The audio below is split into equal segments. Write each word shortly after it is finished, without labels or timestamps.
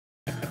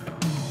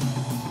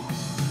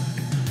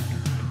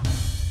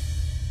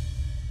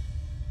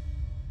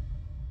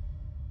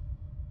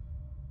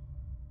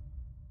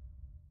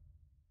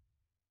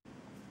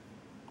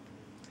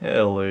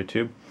Hello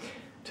YouTube.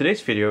 Today's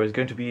video is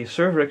going to be a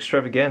Server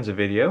Extravaganza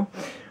video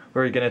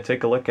where we're going to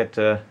take a look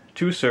at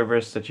two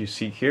servers that you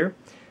see here.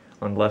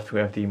 On the left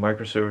we have the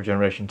microserver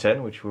generation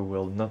 10, which we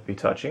will not be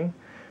touching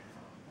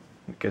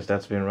because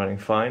that's been running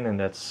fine and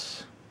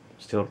that's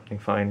still running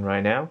fine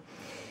right now.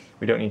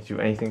 We don't need to do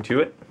anything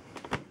to it.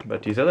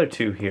 But these other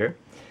two here,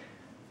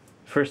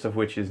 first of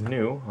which is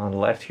new. On the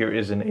left here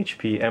is an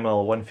HP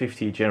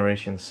ML150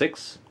 generation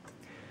 6,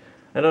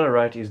 and on the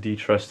right is the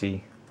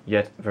trusty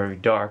yet very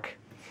dark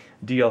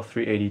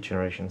DL380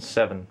 generation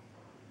 7.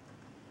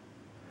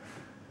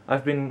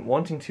 I've been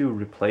wanting to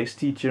replace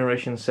the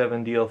generation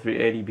 7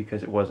 DL380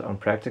 because it was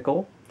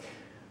unpractical,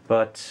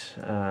 but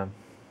then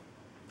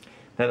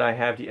I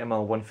have the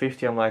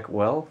ML150. I'm like,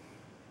 well,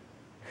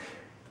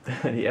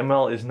 the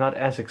ML is not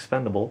as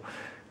expendable,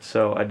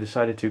 so I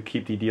decided to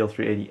keep the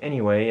DL380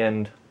 anyway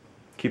and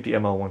keep the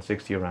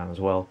ML160 around as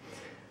well,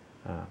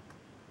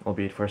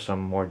 albeit for some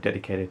more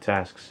dedicated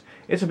tasks.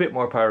 It's a bit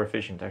more power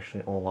efficient,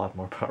 actually a lot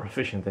more power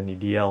efficient than the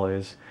DL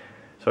is,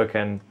 so I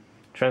can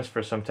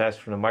transfer some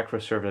tasks from the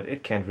microserver that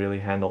it can't really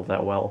handle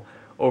that well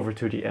over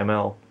to the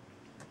ML,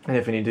 and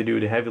if I need to do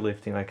the heavy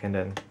lifting I can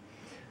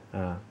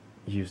then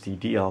use the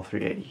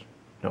DL380,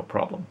 no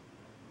problem.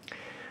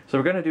 So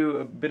we're going to do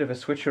a bit of a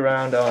switch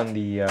around on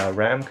the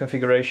RAM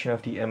configuration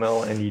of the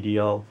ML and the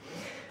DL,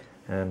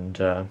 and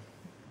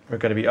we're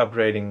going to be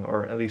upgrading,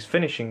 or at least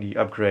finishing the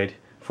upgrade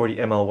for the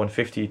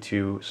ML150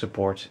 to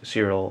support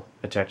serial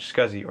attached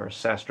SCSI or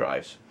SAS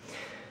drives.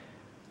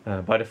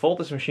 By default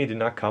this machine did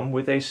not come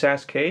with a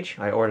SAS cage.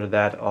 I ordered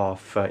that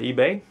off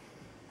eBay.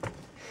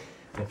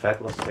 In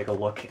fact, let's take a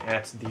look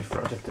at the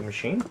front of the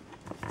machine.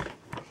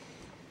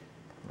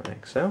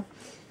 Like so.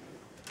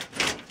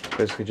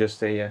 Basically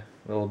just a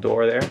little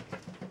door there.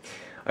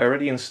 I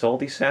already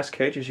installed the SAS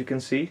cage, as you can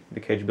see. The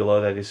cage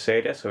below that is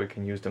SATA, so we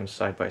can use them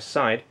side by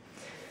side.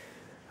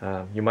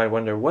 You might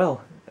wonder,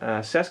 well,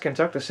 SAS can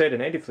talk to SATA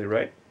natively,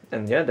 right?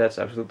 And yeah, that's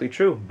absolutely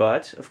true,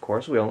 but of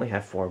course we only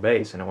have 4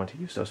 bays, and I want to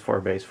use those 4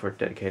 bays for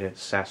dedicated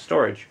SAS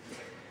storage.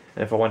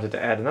 And if I wanted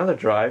to add another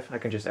drive, I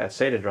can just add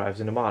SATA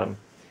drives in the bottom.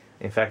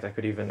 In fact, I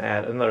could even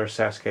add another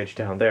SAS cage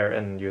down there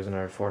and use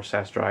another 4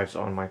 SAS drives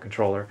on my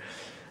controller.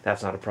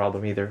 That's not a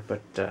problem either,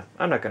 but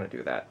I'm not going to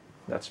do that.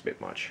 That's a bit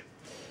much.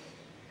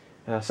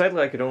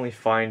 Sadly, I could only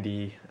find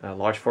the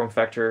large form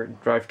factor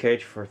drive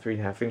cage for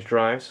 3.5-inch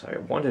drives. I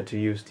wanted to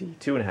use the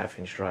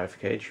 2.5-inch drive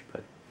cage,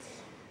 but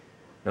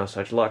no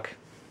such luck,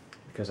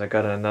 because I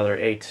got another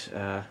 8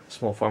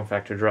 small form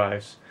factor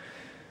drives,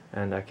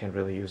 and I can't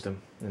really use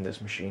them in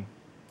this machine.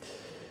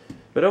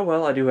 But oh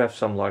well, I do have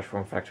some large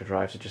form factor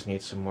drives. I just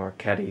need some more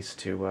caddies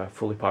to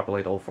fully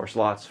populate all 4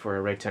 slots for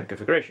a RAID 10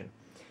 configuration.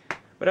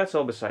 But that's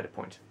all beside the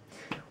point.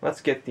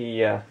 Let's get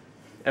the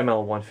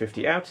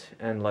ML150 out,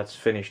 and let's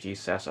finish the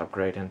SAS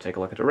upgrade and take a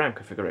look at the RAM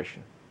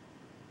configuration.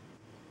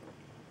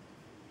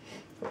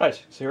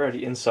 Right, so here are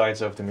the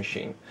insides of the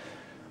machine.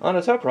 On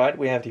the top right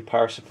we have the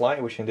power supply,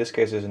 which in this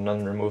case is a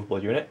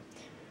non-removable unit.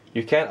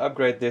 You can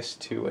upgrade this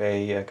to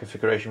a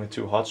configuration with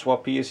 2 hot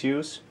swap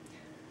PSUs.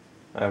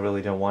 I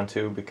really don't want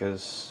to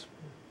because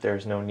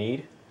there's no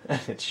need.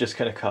 It's just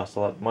going to cost a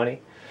lot of money.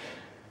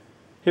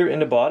 Here in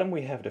the bottom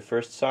we have the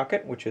first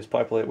socket, which is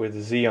populated with the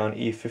Xeon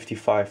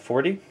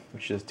E5540,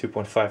 which is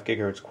 2.5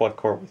 GHz quad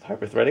core with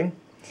hyperthreading.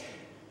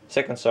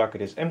 Second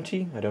socket is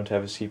empty. I don't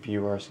have a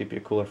CPU or a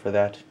CPU cooler for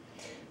that.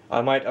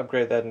 I might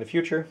upgrade that in the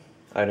future.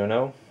 I don't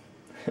know.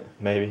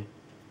 Maybe.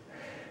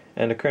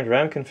 And the current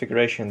RAM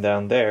configuration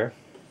down there,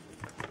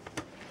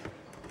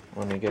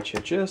 let me get you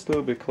just a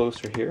little bit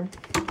closer here.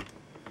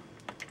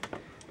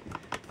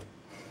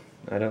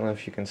 I don't know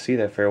if you can see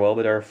that very well,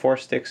 but there are 4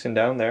 sticks in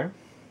down there.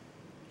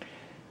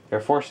 There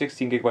are 4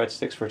 16GB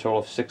sticks for a total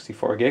of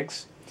 64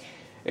 gigs.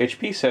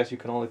 HP says you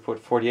can only put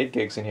 48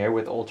 gigs in here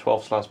with all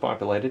 12 slots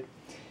populated.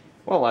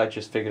 Well, I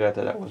just figured out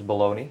that that was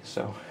baloney,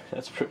 so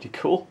that's pretty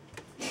cool.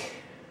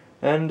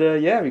 And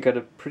yeah, we got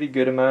a pretty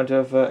good amount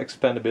of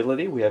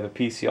expandability. We have a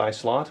PCI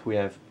slot, we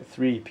have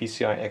 3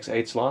 PCI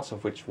X8 slots,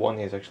 of which one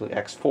is actually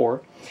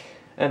X4,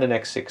 and an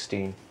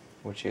X16,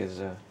 which is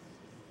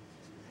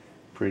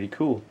pretty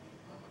cool.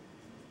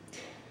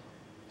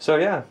 So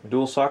yeah,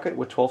 dual socket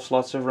with 12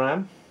 slots of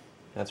RAM.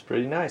 That's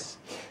pretty nice.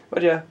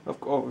 But yeah,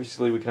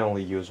 obviously we can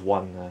only use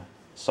 1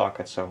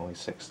 socket, so only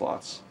 6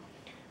 slots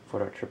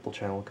for our triple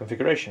channel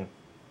configuration.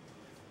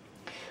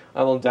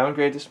 I will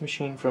downgrade this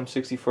machine from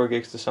 64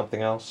 gigs to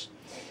something else,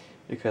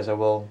 because I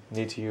will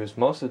need to use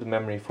most of the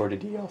memory for the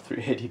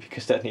DL380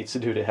 because that needs to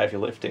do the heavy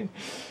lifting.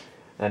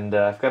 And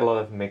I've got a lot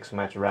of mix and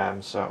match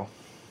RAM, so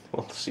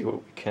we'll see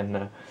what we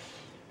can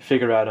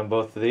figure out on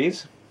both of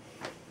these.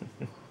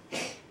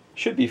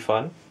 Should be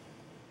fun.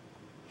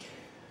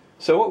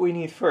 So what we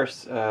need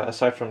first,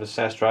 aside from the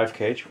SAS drive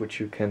cage, which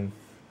you can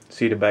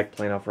see the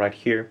backplane of right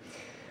here,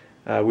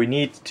 we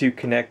need to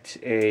connect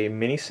a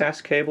mini SAS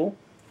cable,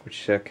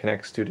 which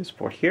connects to this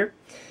port here,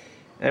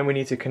 and we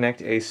need to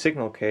connect a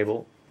signal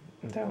cable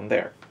down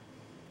there.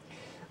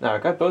 Now I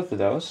got both of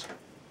those.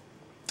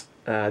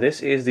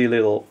 This is the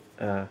little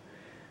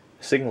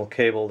signal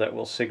cable that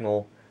will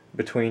signal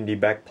between the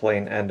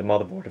backplane and the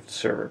motherboard of the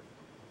server.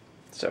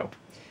 So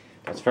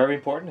that's very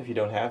important. If you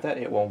don't have that,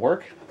 it won't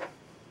work.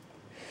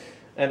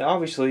 And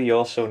obviously you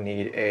also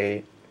need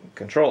a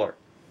controller.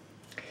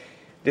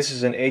 This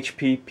is an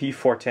HP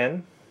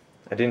P410.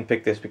 I didn't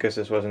pick this because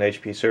this was an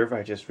HP server.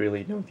 I just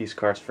really know these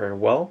cards very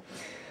well.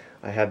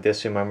 I had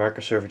this in my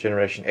microserver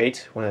generation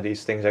 8. One of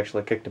these things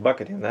actually kicked a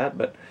bucket in that,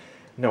 but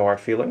no hard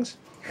feelings.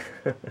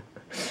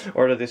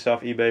 Ordered this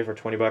off eBay for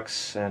 20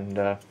 bucks,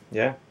 and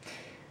yeah,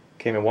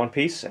 came in one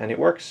piece and it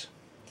works.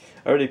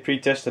 I already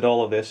pre-tested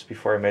all of this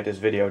before I made this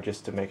video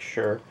just to make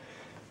sure.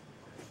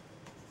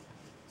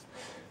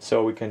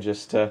 So we can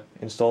just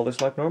install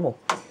this like normal.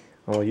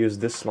 I'll use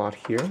this slot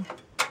here.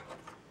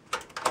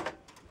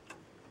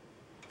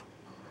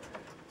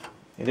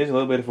 It is a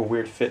little bit of a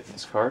weird fit,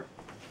 this card.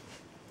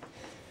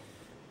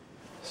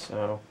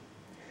 So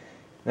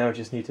now we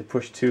just need to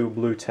push 2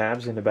 blue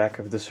tabs in the back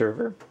of the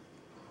server.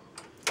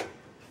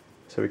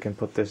 So we can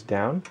put this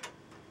down.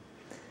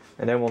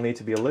 And then we'll need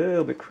to be a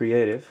little bit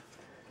creative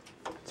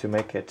to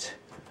make it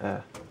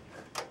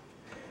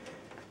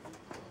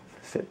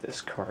fit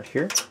this card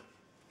here.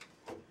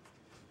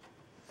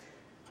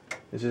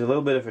 This is a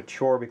little bit of a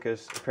chore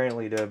because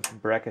apparently the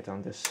bracket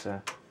on this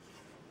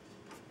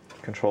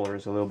controller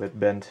is a little bit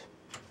bent.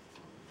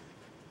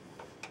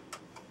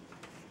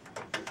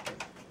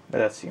 But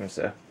that seems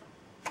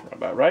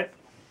about right.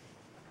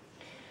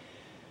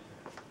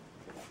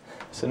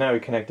 So now we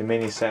connect the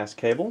mini SAS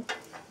cable.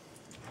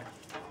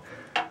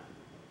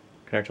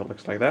 Connector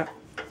looks like that.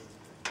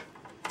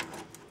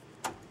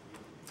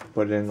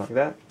 Put it in like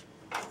that.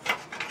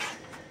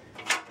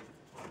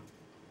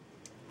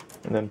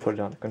 And then put it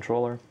on the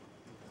controller.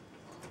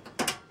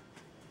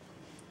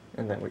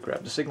 And then we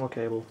grab the signal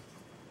cable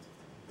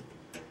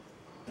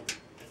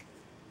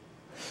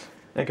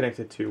and connect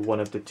it to one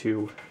of the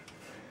 2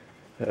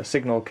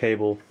 signal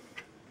cable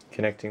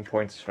connecting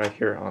points right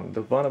here on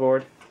the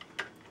motherboard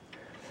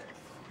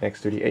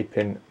next to the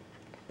 8-pin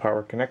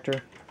power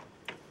connector.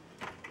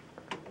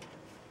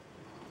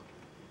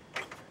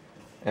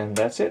 And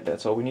that's it.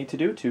 That's all we need to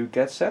do to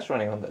get SAS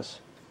running on this.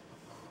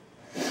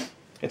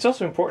 It's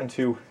also important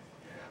to,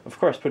 of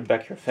course, put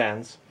back your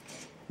fans.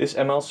 This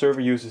ML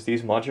server uses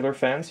these modular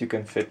fans. You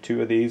can fit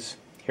 2 of these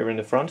here in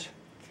the front.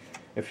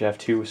 If you have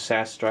 2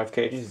 SAS drive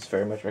cages, it's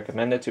very much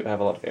recommended to have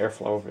a lot of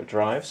airflow over the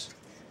drives,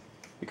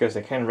 because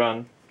they can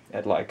run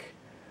at like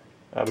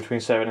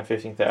between 7 and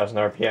 15,000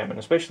 RPM, and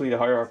especially the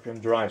higher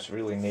RPM drives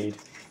really need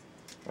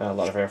a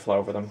lot of airflow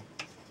over them.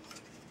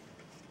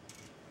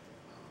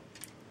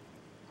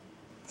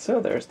 So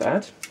there's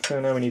that. So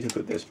now we need to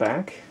put this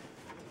back.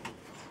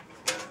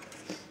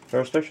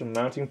 There are special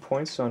mounting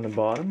points on the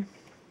bottom.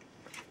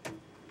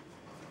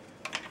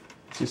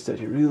 It's just that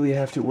you really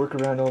have to work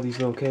around all these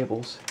little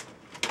cables.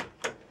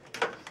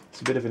 It's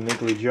a bit of a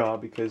niggly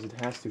job because it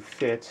has to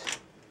fit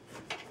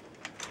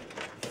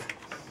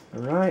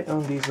right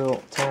on these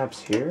little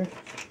tabs here.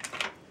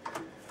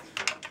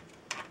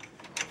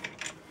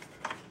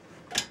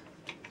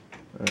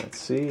 Let's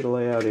see, the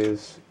layout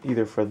is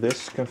either for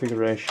this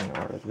configuration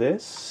or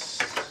this.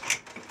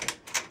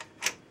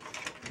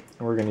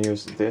 And we're going to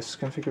use this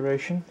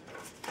configuration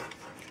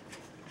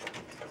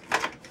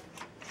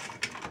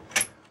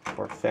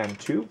for fan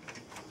 2.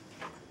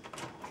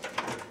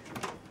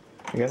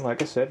 Again,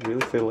 like I said, really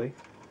fiddly.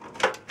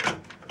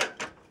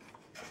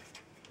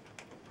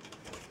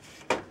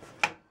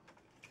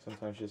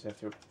 Sometimes you just have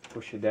to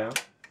push it down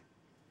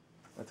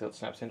until it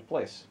snaps into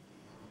place.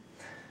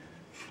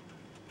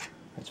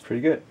 That's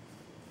pretty good.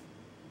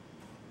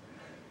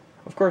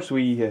 Of course,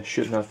 we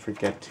should not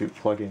forget to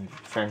plug in the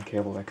fan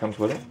cable that comes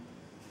with it,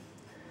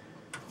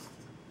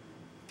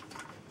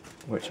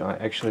 which I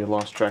actually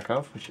lost track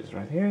of, which is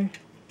right here.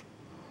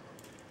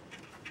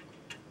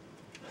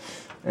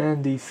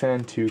 And the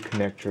fan 2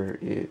 connector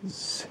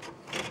is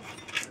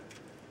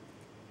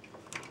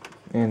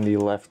in the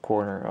left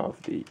corner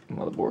of the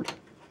motherboard.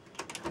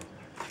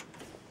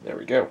 There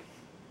we go.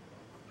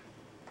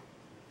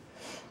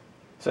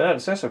 So now the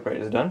SAS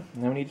upgrade is done.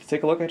 Now we need to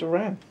take a look at the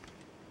RAM.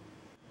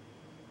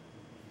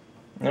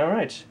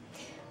 Alright,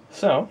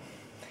 so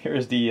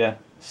here's the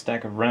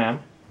stack of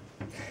RAM.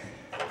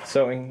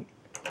 So in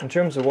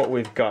terms of what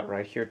we've got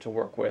right here to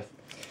work with,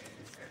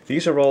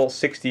 these are all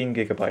 16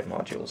 gigabyte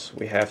modules.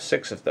 We have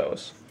 6 of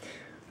those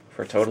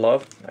for a total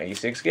of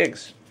 96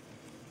 gigs,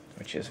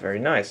 which is very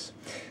nice.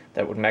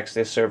 That would max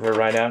this server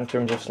right out in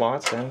terms of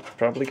slots and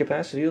probably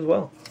capacity as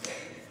well.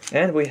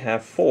 And we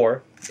have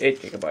 4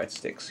 8 gigabyte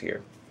sticks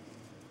here.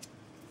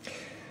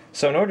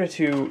 So in order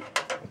to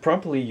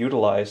properly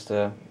utilize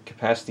the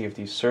capacity of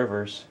these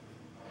servers,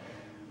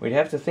 we'd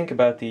have to think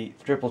about the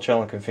triple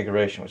channel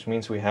configuration, which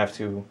means we have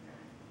to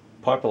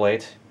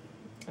populate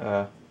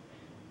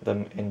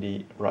them in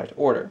the right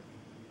order.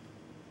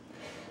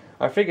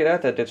 I figured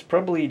out that it's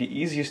probably the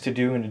easiest to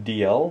do in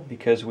the DL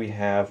because we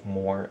have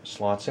more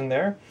slots in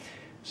there,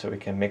 so we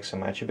can mix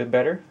and match a bit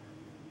better.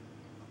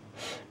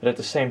 But at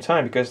the same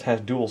time, because it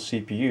has dual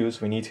CPUs,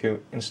 we need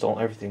to install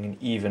everything in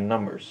even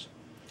numbers.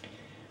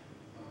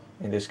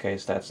 In this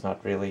case, that's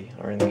not really,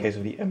 or in the case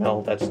of the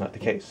ML, that's not the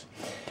case.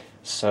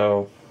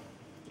 So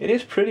it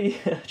is pretty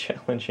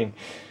challenging.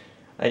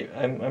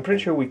 I'm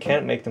pretty sure we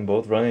can't make them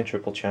both run in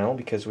triple channel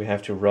because we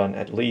have to run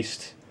at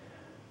least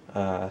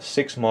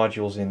 6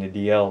 modules in the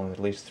DL and at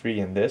least 3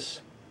 in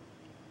this.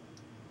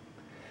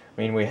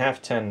 I mean, we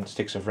have 10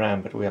 sticks of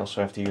RAM, but we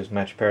also have to use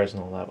match pairs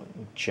and all that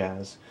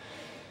jazz.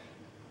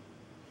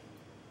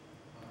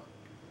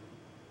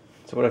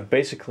 So what I've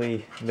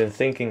basically been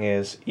thinking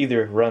is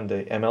either run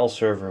the ML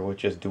server with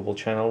just dual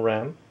channel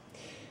RAM.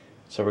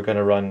 So we're going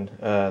to run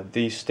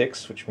these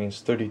sticks, which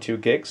means 32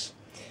 gigs,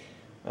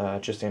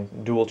 just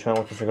in dual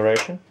channel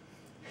configuration.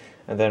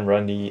 And then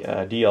run the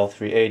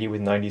DL380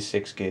 with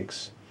 96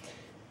 gigs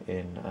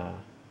in, well,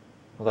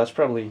 that's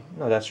probably,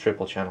 no, that's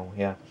triple channel,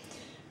 yeah.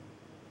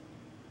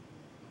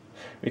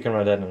 We can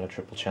run that in a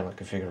triple channel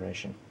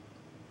configuration.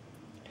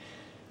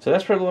 So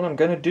that's probably what I'm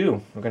going to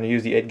do. We're going to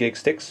use the 8 gig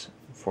sticks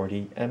for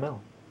the ML.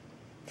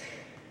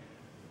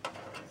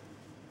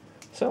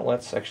 So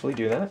let's actually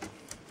do that.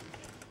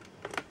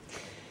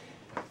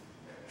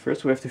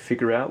 First we have to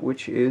figure out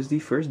which is the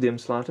first DIMM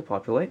slot to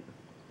populate.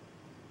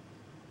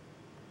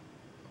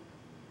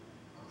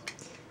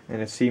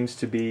 And it seems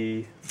to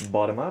be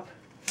bottom up.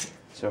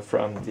 So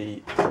from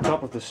the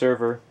top of the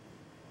server,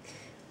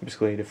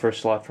 basically the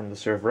first slot from the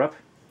server up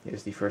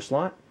is the first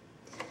slot.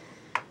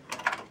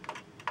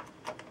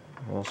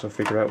 We'll also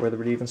figure out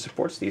whether it even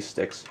supports these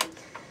sticks,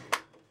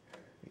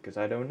 because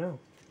I don't know.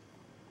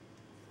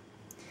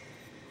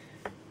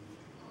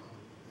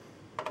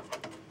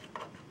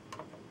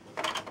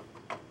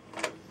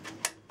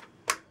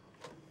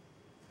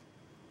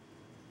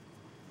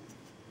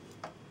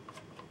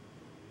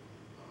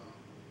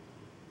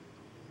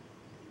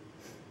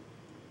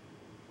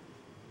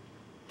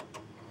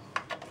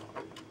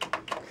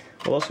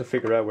 We'll also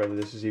figure out whether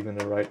this is even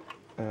the right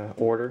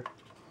order.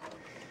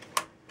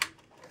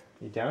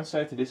 The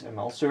downside to this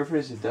ML server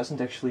is it doesn't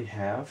actually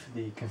have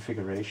the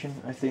configuration,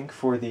 I think,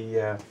 for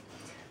the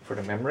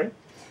memory.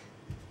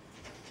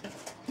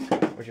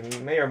 What you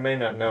may or may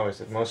not know is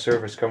that most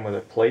servers come with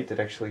a plate that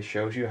actually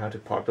shows you how to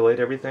populate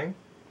everything.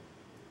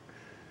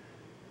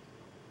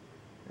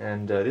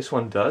 And this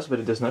one does, but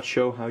it does not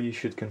show how you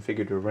should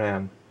configure the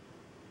RAM.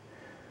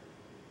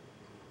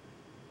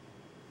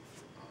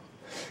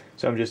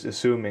 So I'm just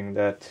assuming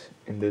that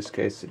in this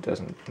case it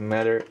doesn't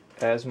matter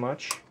as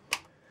much,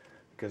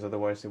 because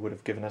otherwise they would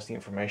have given us the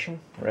information,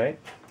 right?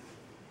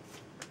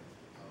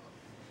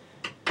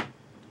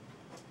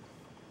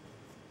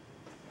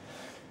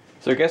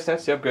 So I guess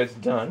that's the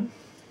upgrades done.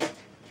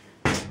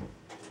 That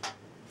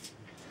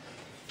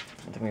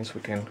means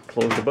we can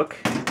close the book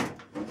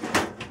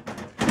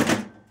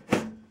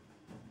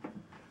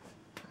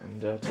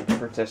and take it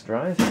for a test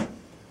drive. There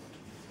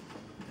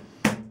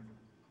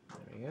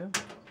we go.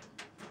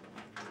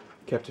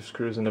 Captive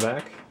screws in the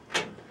back.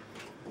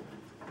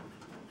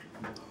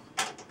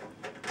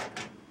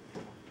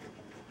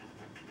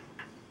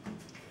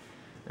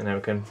 And now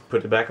we can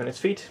put it back on its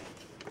feet,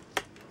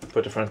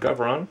 put the front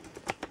cover on,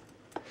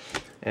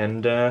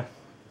 and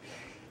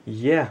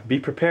yeah, be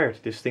prepared.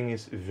 This thing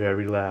is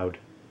very loud.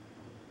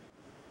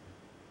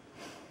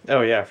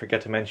 Oh yeah, I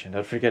forgot to mention,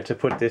 don't forget to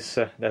put this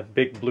that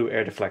big blue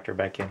air deflector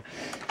back in.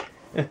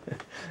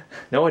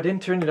 No, I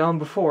didn't turn it on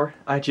before.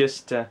 I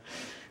just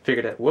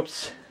figured out,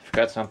 whoops,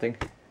 forgot something.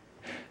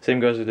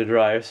 Same goes with the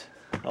drives.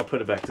 I'll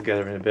put it back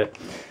together in a bit.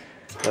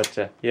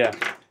 But yeah,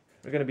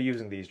 we're going to be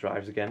using these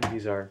drives again.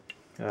 These are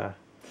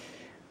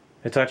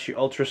Hitachi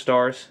Ultra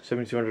Stars,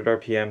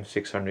 7200 RPM,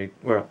 600,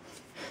 well,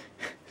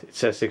 it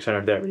says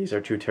 600 there, but these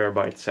are 2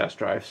 terabyte SAS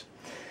drives.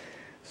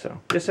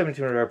 So, just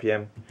 7200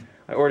 RPM.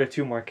 I ordered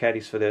 2 more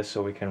caddies for this,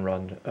 so we can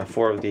run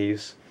 4 of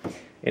these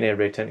in a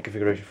RAID 10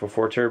 configuration for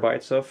 4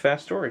 terabytes of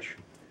fast storage.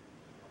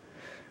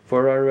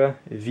 For our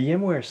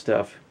VMware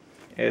stuff,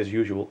 as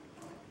usual.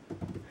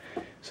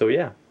 So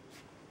yeah,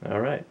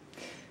 alright.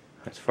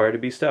 Let's fire the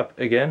beast up.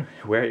 Again,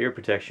 wear ear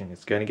protection,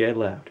 it's gonna get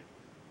loud.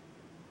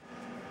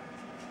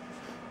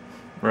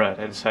 Right,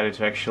 I decided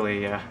to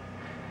actually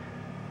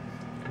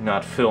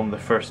not film the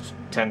first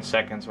 10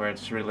 seconds where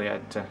it's really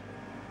at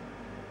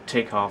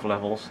takeoff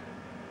levels.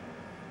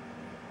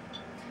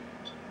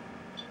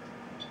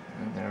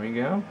 And there we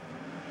go.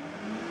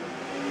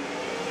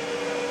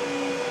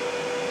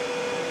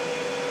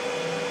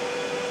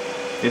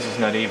 This is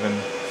not even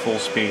full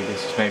speed,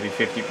 this is maybe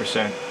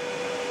 50%.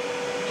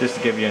 Just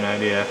to give you an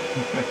idea.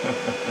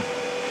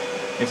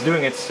 It's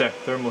doing its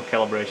thermal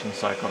calibration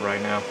cycle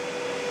right now.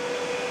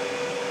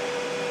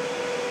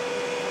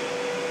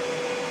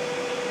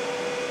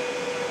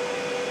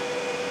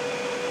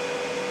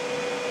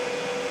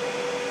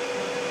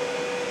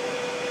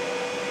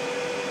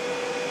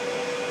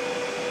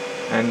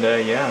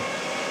 And yeah,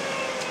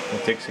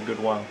 it takes a good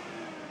while.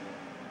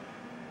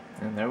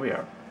 And there we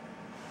are.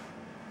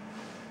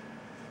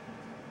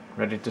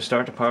 Ready to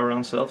start the power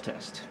on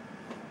self-test.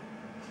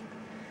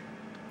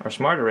 Our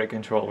smart array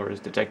controller is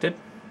detected.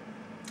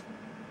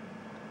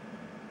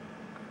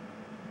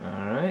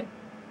 Alright.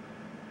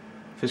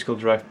 Physical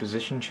drive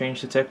position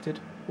change detected.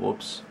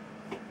 Whoops.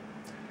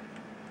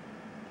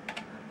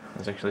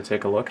 Let's actually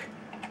take a look.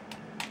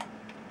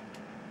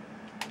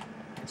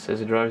 It's says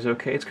the drive is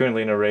okay. It's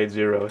currently in a RAID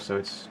 0, so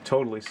it's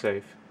totally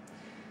safe.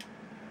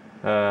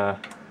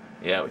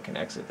 Yeah, we can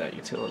exit that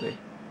utility.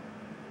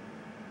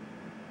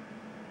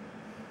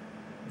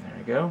 There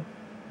we go.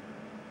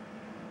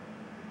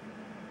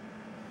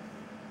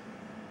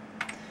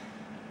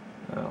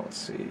 Let's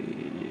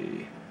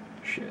see.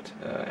 Shit.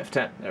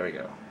 F10. There we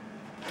go.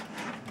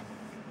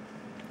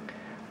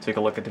 Take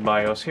a look at the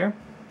BIOS here.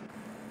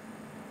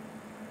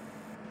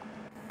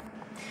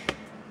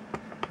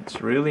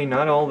 It's really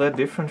not all that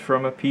different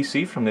from a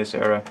PC from this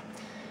era.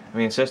 I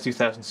mean, it says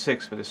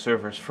 2006, but the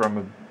server's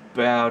from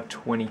about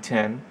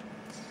 2010.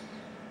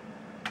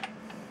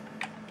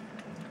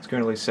 It's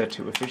currently set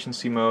to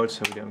efficiency mode,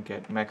 so we don't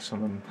get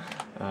maximum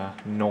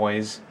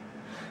noise.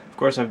 Of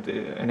course, I've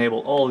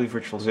enabled all the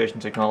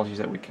virtualization technologies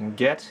that we can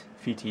get.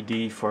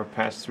 VTD for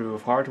pass-through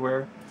of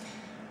hardware,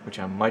 which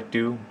I might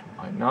do,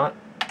 might not.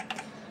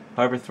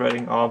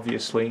 Hyper-threading,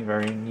 obviously,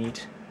 very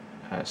neat.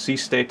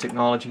 C-state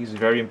technology is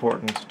very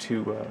important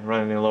to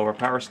run in lower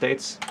power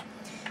states.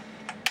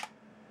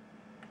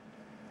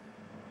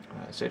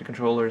 SATA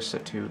controller is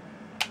set to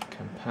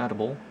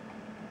compatible.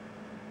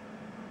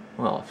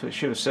 Well, I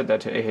should have said that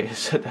to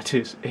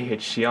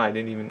AHCI. I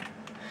didn't even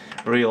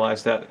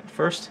realize that at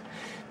first,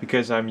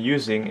 because I'm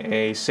using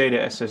a SATA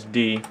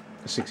SSD,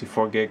 a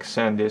 64 gig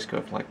SanDisk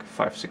of like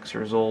 5-6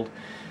 years old,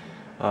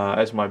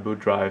 as my boot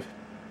drive.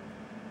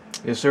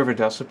 The server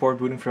does support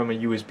booting from a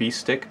USB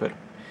stick, but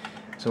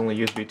it's only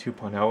USB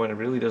 2.0, and it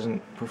really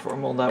doesn't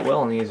perform all that well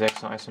on these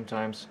XI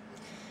sometimes.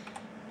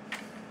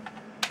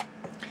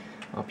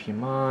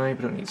 PMI,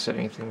 we don't need to set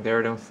anything there,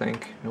 I don't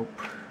think. Nope,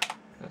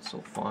 that's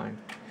all fine.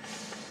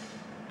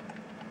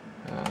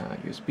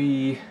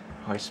 USB,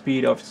 high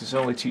speed, obviously it's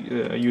only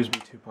USB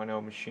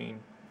 2.0 machine.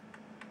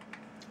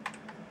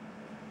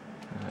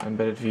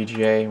 Embedded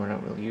VGA, we're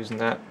not really using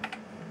that.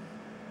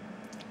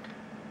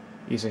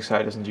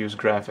 EaseXi doesn't use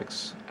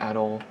graphics at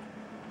all.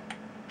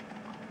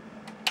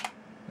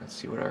 Let's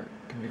see what our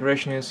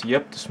configuration is.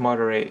 Yep, the Smart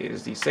Array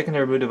is the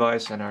secondary boot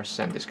device, and our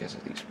SanDisk is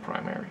at least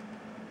primary.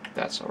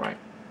 That's alright.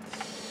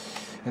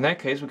 In that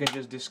case, we can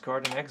just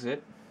discard and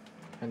exit,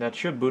 and that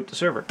should boot the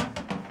server.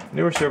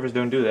 Newer servers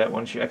don't do that.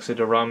 Once you exit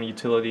a ROM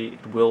utility,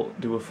 it will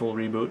do a full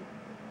reboot.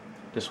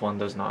 This one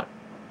does not.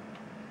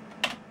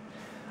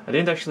 I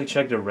didn't actually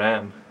check the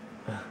RAM.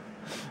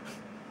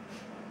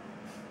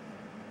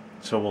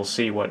 So we'll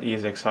see what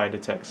EaseXi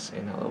detects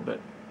in a little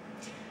bit.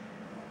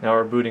 Now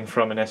we're booting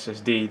from an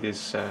SSD.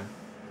 This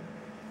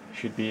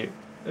should be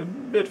a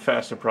bit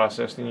faster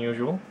process than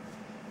usual.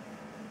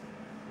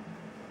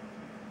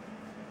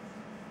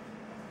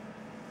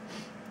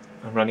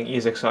 I'm running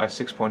EaseXi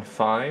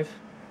 6.5.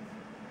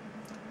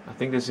 I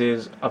think this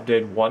is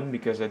update 1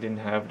 because I didn't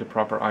have the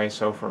proper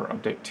ISO for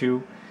update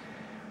 2,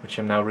 which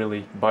I'm now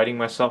really biting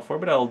myself for,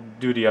 but I'll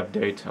do the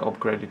update. I'll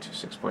upgrade it to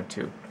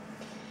 6.2.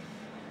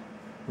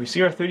 We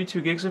see our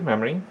 32 gigs of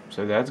memory,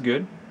 so that's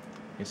good.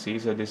 You see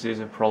that this is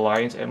a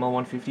ProLiant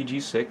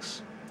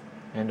ML150G6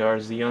 and our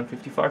Xeon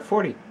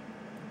 5540.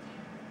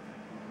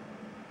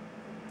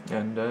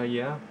 And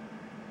yeah,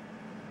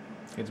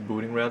 it's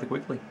booting rather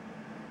quickly.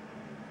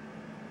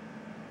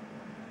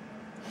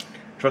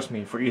 Trust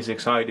me, for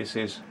EaseXi this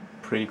is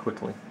pretty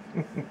quickly.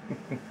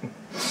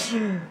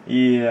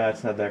 Yeah,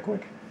 it's not that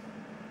quick.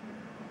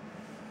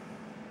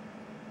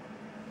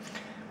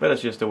 But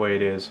that's just the way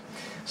it is.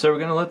 So we're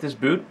going to let this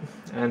boot,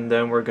 and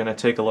then we're going to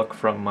take a look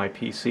from my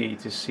PC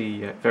to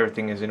see if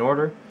everything is in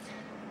order.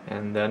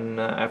 And then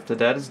after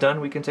that is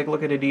done, we can take a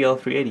look at the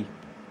DL380.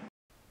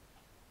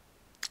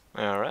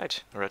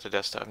 Alright, we're at the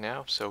desktop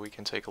now, so we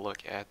can take a look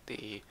at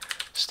the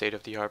state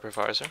of the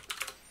hypervisor.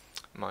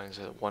 Mine's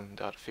at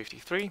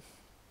 1.53.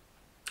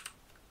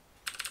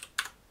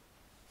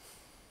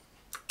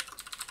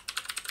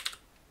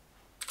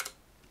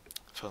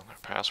 Fill in our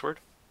password.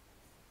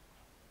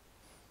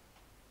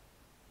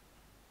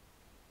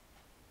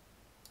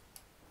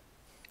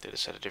 Did I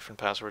set a different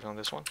password on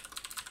this one?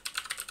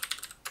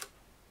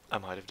 I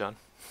might have done.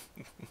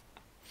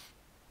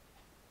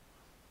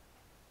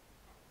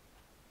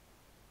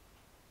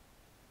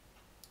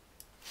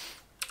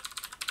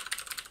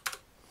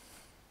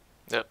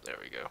 Yep, there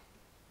we go.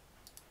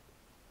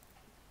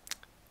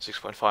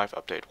 6.5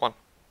 update 1.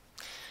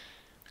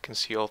 We can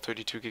see all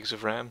 32 gigs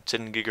of RAM,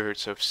 10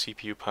 gigahertz of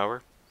CPU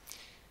power.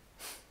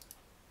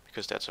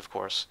 Because that's of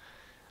course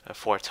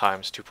 4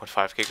 times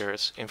 2.5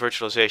 gigahertz. In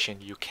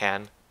virtualization you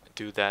can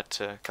do that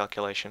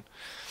calculation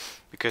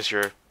because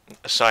you're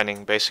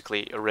assigning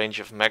basically a range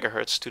of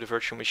megahertz to the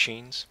virtual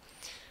machines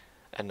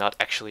and not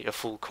actually a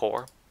full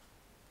core,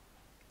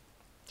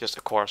 just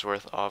a core's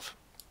worth of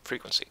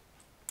frequency.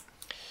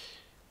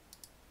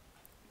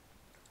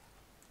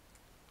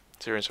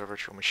 So here's our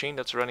virtual machine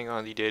that's running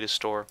on the data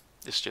store.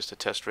 This is just a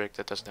test rig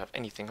that doesn't have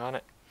anything on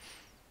it,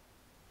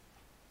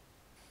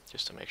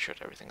 just to make sure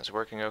that everything is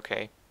working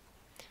okay.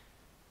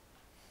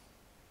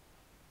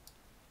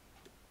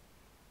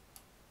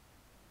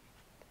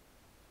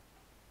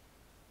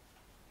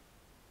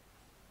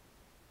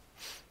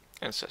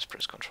 And it says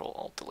press Ctrl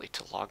Alt Delete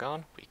to log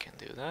on. We can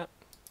do that.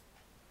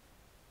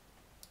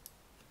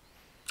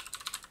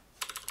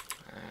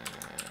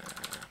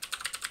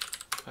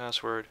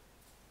 password.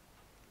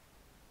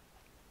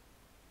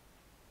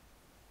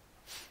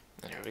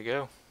 And there we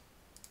go.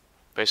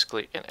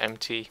 Basically an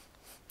empty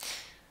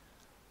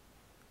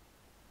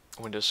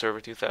Windows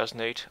Server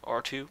 2008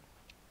 R2.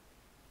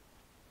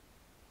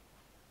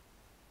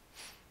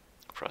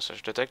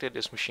 Processor detected.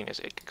 This machine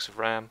has 8 gigs of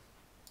RAM.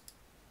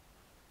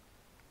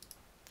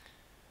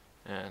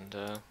 And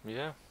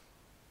yeah,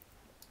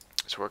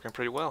 it's working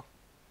pretty well.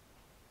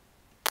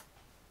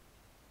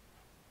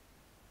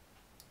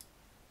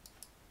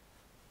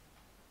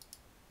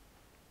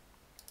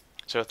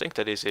 So I think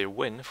that is a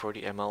win for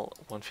the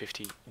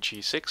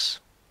ML150G6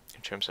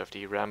 in terms of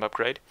the RAM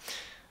upgrade.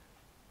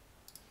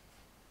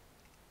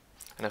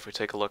 And if we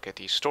take a look at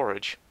the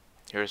storage,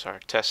 here's our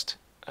test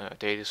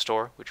data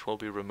store, which will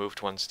be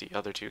removed once the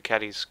other two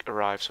caddies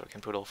arrive, so we can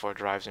put all 4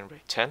 drives in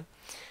RAID 10.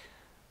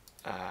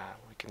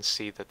 We can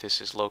see that this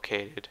is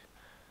located,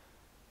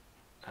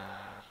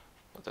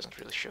 it doesn't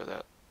really show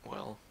that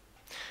well.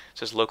 It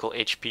says local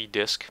HP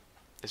disk.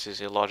 This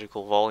is a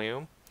logical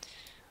volume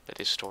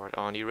that is stored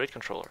on the RAID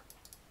controller.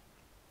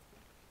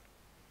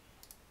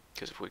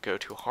 Because if we go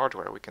to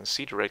hardware, we can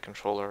see the RAID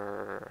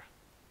controller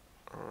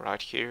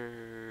right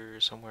here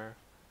somewhere.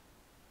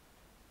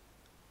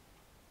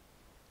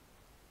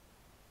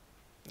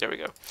 There we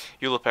go.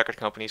 Hewlett-Packard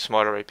Company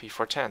Smart Array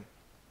P410.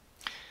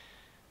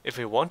 If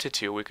we wanted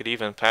to, we could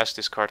even pass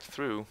this card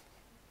through,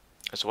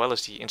 as well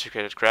as the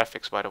integrated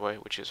graphics, by the way,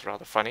 which is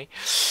rather funny.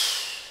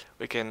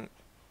 We can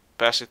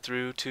pass it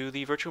through to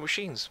the virtual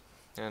machines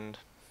and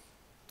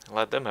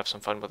let them have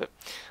some fun with it.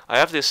 I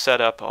have this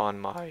set up on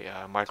my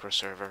micro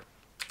server,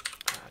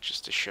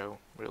 just to show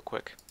real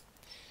quick.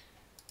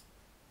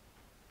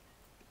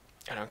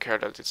 I don't care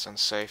that it's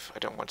unsafe. I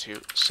don't want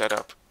to set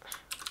up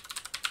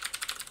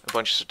a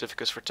bunch of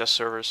certificates for test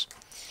servers.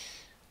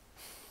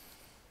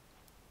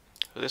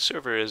 So this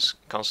server is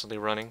constantly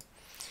running.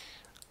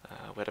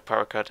 We had a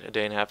power cut a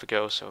day and a half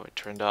ago, so it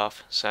turned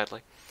off,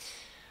 sadly.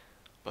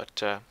 But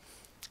the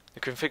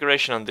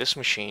configuration on this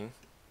machine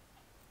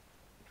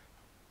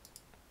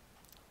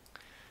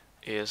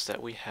is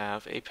that we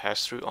have a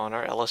pass-through on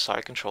our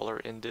LSI controller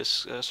in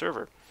this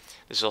server.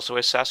 This is also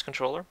a SAS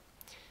controller,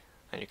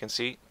 and you can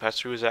see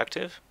pass-through is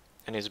active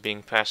and is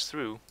being passed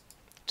through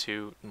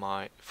to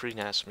my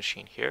FreeNAS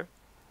machine here.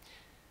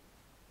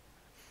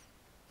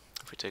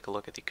 If we take a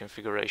look at the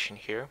configuration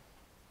here,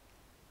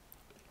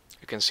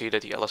 you can see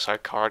that the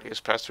LSI card is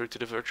passed through to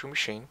the virtual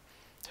machine.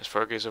 It has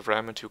 4 gigs of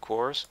RAM and 2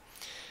 cores,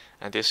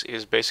 and this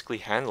is basically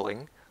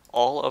handling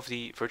all of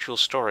the virtual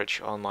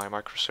storage on my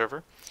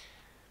microserver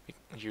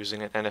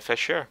using an NFS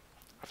share.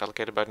 I've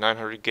allocated about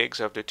 900 gigs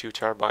of the 2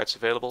 terabytes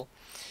available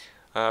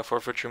for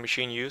virtual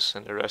machine use,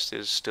 and the rest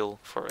is still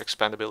for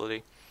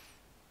expandability.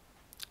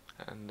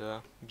 And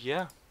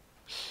yeah,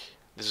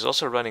 this is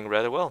also running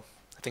rather well.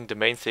 I think the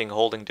main thing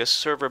holding this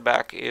server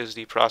back is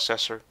the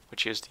processor,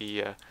 which is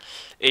the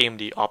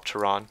AMD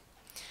Opteron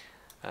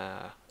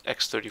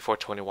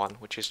X3421,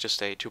 which is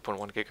just a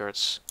 2.1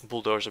 GHz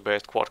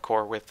bulldozer-based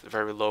quad-core with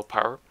very low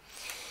power,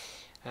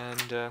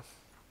 and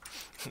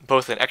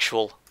both in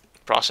actual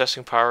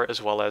processing power as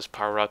well as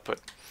power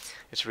output.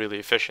 It's really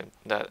efficient.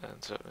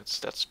 So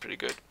that's pretty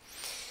good.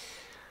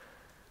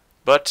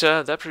 But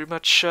that pretty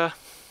much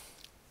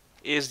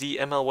is the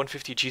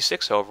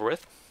ML150G6 over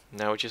with.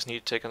 Now we just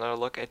need to take another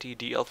look at the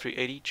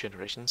DL380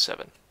 Generation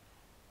 7.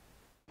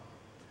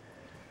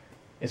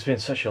 It's been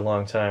such a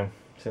long time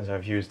since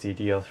I've used the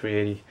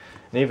DL380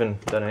 and even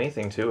done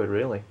anything to it,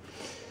 really.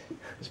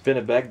 It's been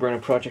a back burner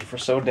project for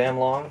so damn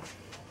long.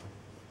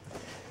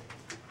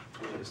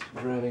 Just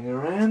grabbing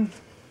around.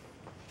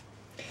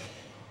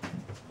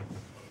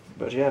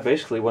 But yeah,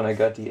 basically when I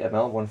got the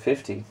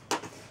ML150,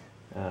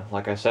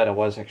 like I said, I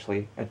was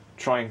actually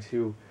trying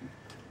to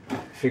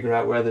figure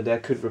out whether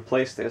that could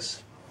replace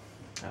this.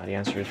 The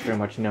answer is pretty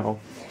much no.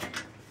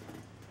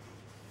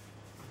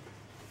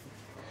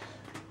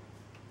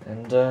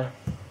 And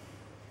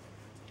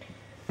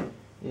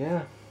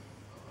yeah,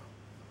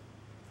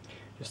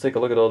 just take a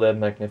look at all that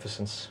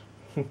magnificence.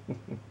 It's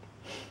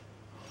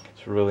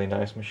a really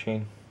nice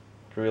machine.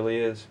 It really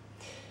is.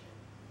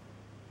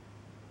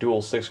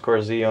 Dual 6-core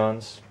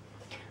Xeons,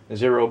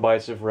 0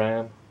 bytes of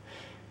RAM,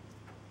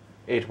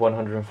 8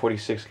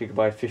 146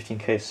 gigabyte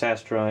 15K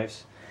SAS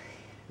drives.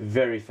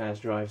 Very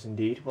fast drives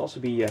indeed. We'll also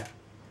be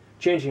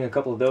changing a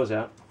couple of those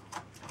out.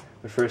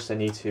 But first I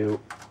need to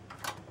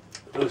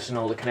loosen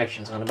all the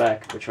connections on the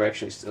back, which are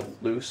actually still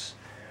loose.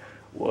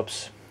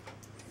 Whoops.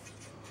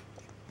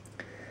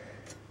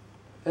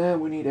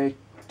 We need a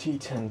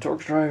T10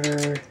 torque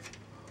driver.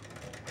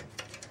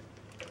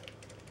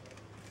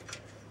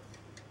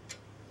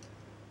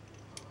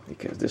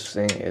 Because this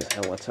thing is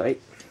hella tight.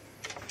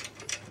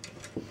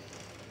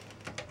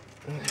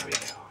 There we go.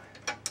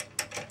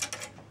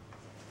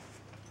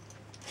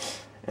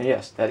 And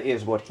yes, that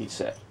is what he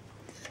said,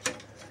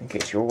 in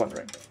case you're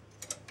wondering.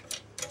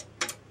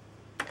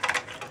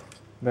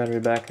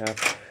 Battery backup.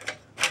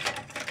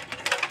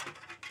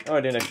 Oh, I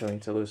didn't actually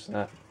need to loosen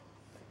that.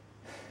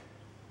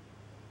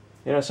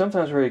 You know,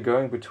 sometimes we're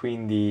going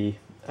between the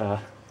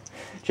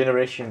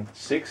Generation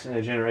 6 and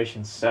the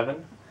Generation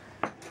 7.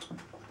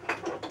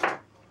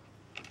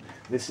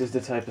 this is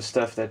the type of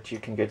stuff that you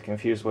can get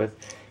confused with,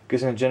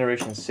 because in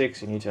Generation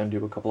 6 you need to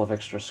undo a couple of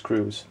extra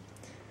screws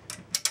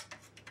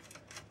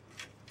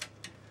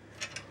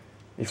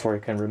before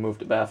you can remove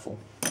the baffle.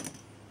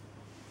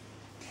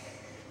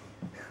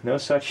 No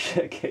such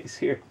case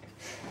here.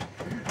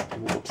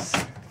 Whoops.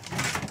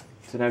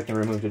 So now we can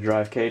remove the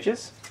drive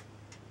cages.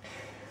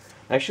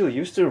 I actually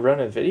used to run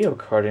a video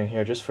card in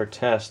here just for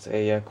test,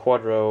 a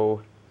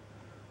Quadro,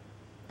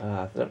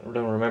 don't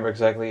remember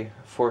exactly,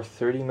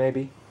 430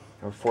 maybe,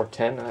 or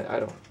 410, I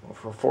don't know,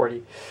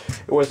 440.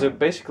 It was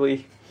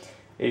basically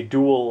a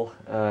dual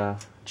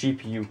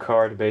GPU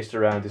card based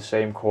around the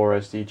same core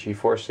as the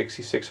GeForce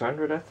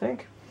 6600, I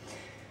think.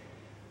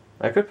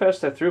 I could pass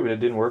that through, but it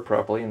didn't work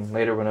properly, and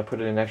later when I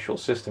put it in the actual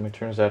system, it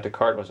turns out the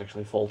card was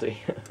actually faulty.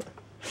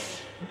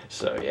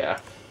 So yeah,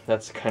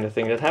 that's the kind of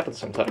thing that happens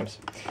sometimes.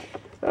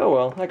 Oh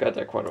well, I got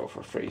that Quadro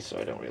for free, so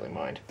I don't really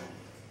mind.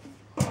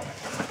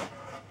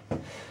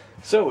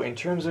 So, in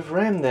terms of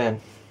RAM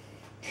then,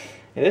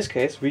 in this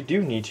case we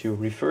do need to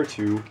refer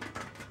to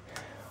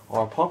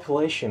our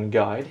population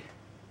guide,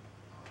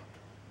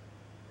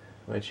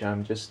 which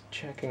I'm just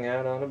checking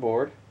out on the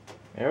board.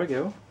 There we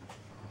go.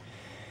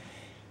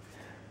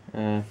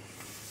 Yeah.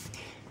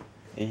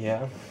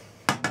 There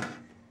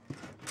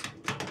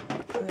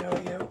we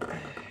go.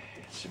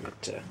 It's a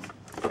bit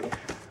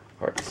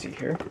hard to see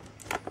here.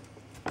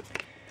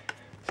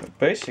 So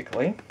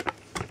basically,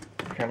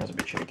 the camera's a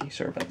bit shaky,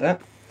 sorry about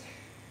that.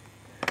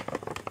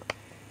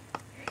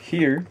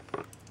 Here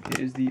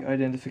is the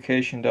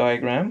identification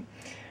diagram,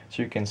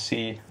 so you can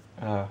see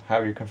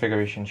how your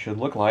configuration should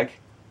look like.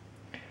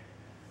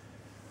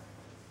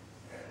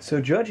 So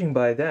judging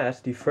by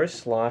that, the first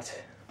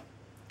slot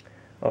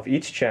of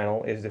each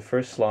channel is the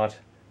first slot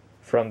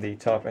from the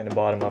top and the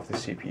bottom of the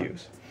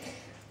CPUs.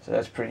 So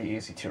that's pretty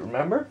easy to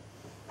remember.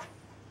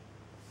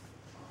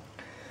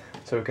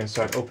 So we can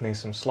start opening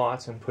some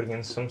slots and putting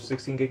in some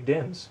 16 gig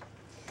DIMMs,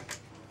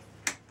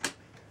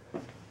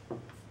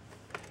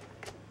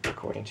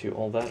 according to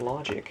all that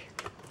logic.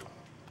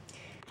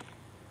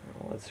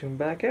 Well, let's zoom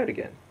back out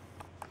again,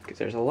 because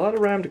there's a lot of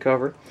RAM to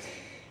cover.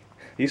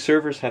 These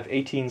servers have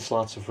 18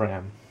 slots of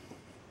RAM.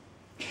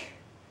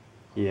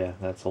 Yeah,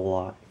 that's a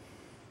lot.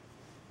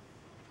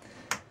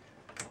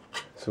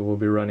 So we'll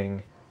be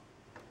running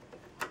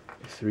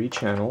 3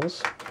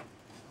 channels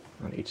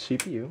on each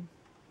CPU.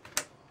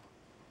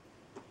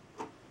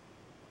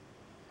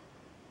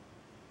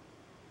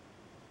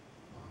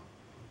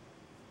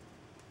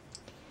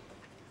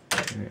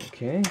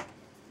 Okay.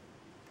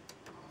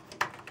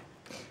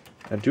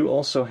 I do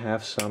also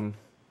have some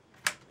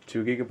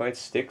 2 GB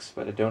sticks,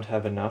 but I don't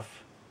have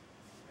enough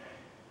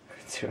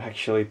to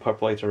actually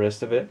populate the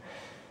rest of it.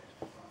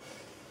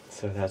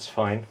 So that's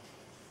fine.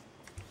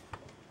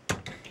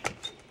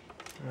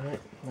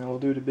 Alright, now we'll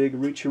do the big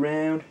reach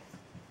around.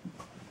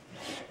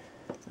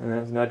 And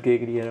that's not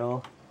giggity at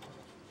all.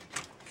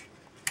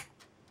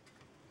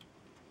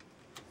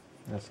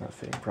 That's not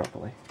fitting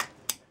properly.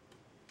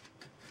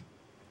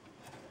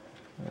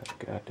 Oh,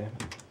 God damn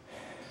it.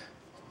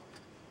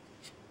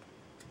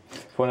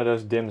 It's one of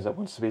those DIMMs that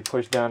wants to be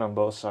pushed down on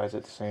both sides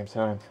at the same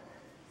time.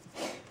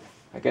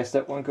 I guess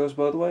that one goes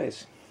both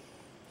ways.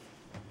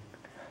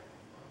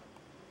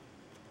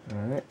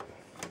 Alright.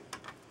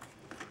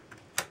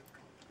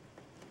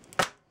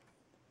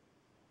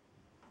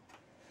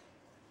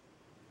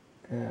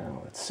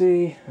 Now let's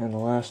see, and the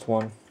last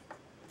one.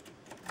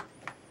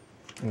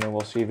 And then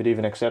we'll see if it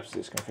even accepts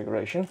this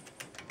configuration.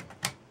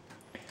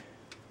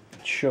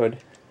 It should.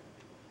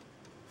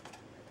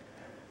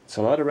 It's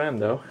a lot of RAM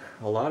though,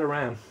 a lot of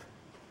RAM.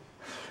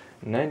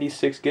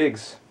 96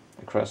 gigs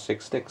across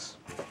 6 sticks.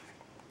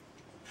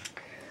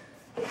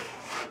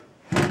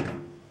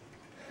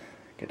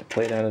 Get the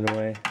plate out of the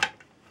way.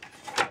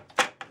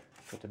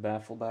 Put the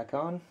baffle back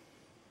on.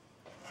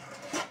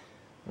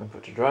 And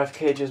put the drive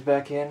cages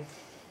back in.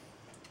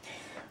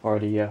 Or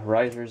the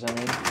risers, I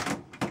mean.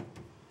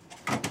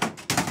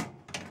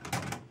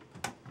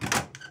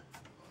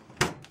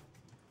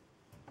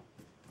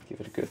 Give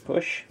it a good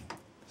push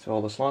so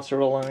all the slots are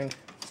aligned.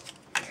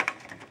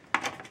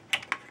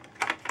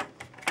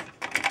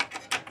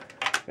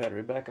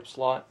 Battery backup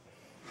slot.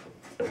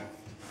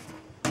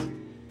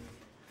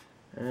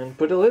 And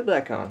put the lid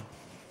back on,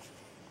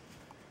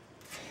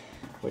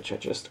 which I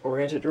just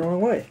oriented the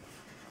wrong way.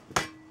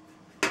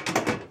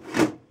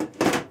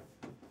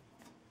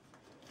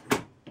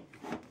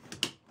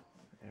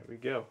 There we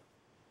go.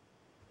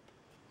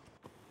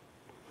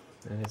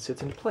 And it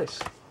sits into place.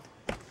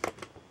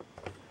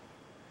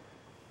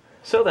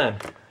 So then,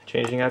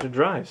 changing out the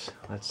drives.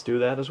 Let's do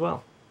that as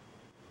well.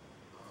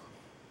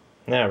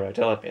 Alright,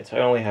 I'll admit, I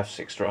only have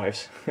 6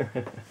 drives.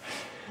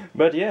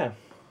 But yeah,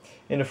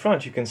 in the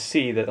front you can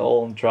see that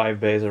all drive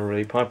bays are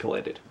already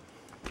populated.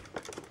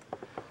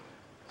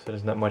 So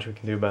there's not much we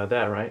can do about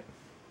that, right?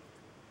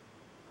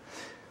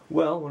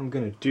 Well, what I'm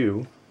going to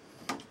do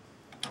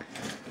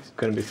is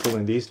going to be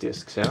pulling these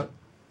discs out.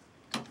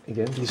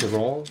 Again, these are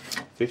all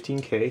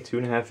 15K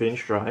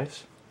 2.5-inch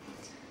drives.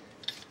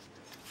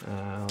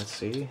 Let's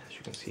see, as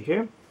you can see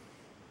here.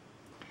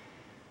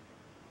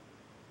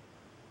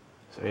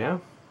 So yeah.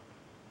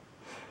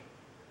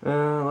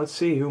 Let's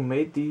see who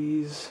made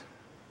these.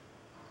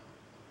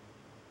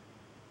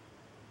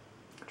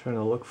 I'm trying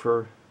to look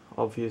for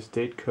obvious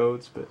date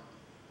codes, but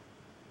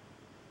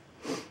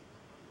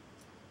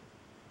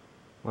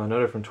well, I know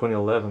they're from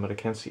 2011, but I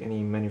can't see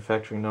any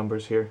manufacturing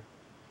numbers here.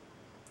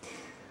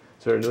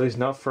 So at least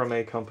not from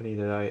a company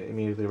that I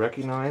immediately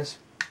recognize.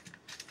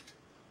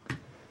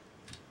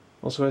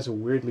 Also has a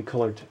weirdly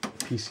colored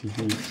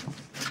PCB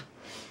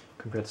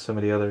compared to some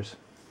of the others.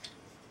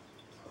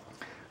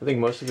 I think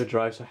most of the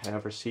drives I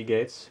have are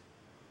Seagates.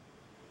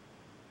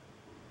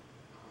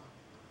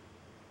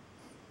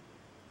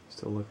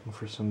 Still looking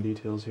for some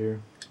details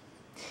here.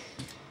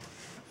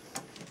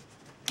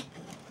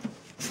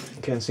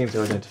 Can't seem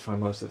to identify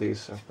most of these,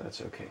 so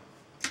that's okay.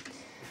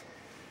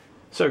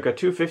 So we've got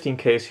two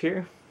 15Ks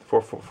here,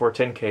 four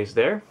 10Ks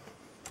there.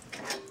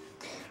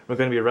 We're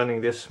going to be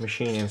running this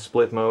machine in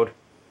split mode.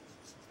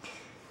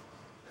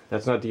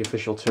 That's not the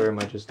official term,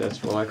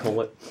 that's what I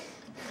call it.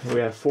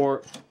 We have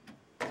four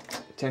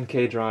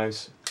 10K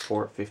drives,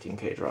 four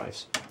 15K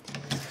drives.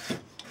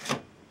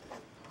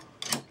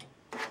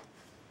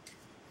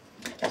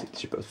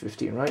 These are both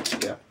 15,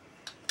 right? Yeah.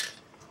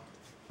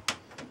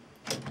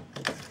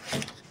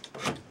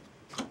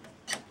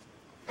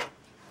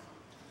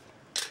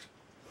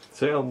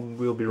 So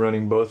we'll be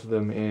running both of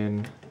them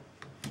in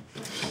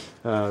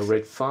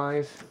RAID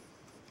 5.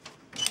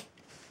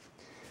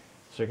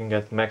 So you can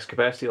get max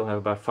capacity. You'll have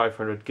about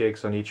 500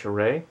 gigs on each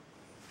array,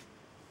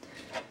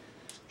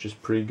 which is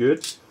pretty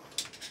good.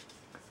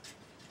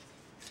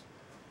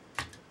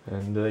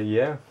 And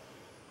yeah,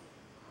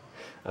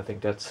 I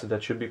think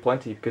that should be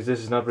plenty, because this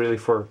is not really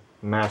for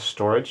mass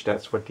storage.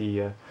 That's what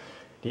the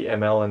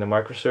ML and the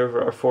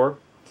microserver are for.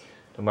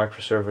 The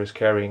microserver is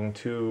carrying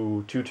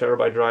two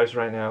terabyte drives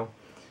right now.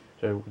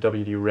 So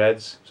WD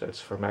Reds, so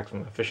it's for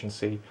maximum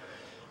efficiency.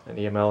 And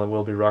the ML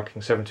will be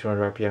rocking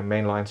 7200 RPM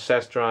mainline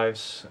SAS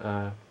drives,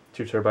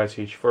 2 terabytes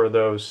each for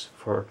those,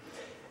 for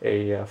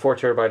a 4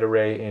 terabyte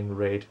array in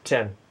RAID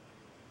 10.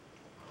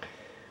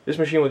 This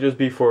machine will just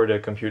be for the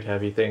compute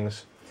heavy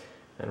things,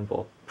 and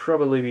we'll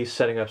probably be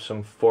setting up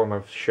some form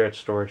of shared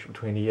storage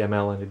between the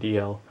ML and the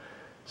DL,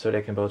 so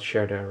they can both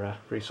share their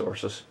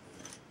resources.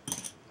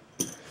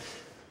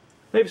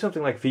 Maybe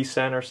something like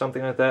vSAN or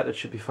something like that. It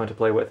should be fun to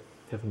play with.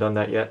 Haven't done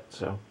that yet,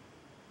 so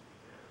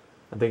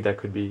I think that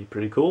could be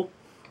pretty cool,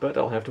 but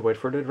I'll have to wait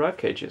for the drive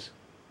cages.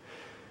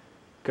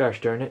 Gosh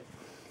darn it.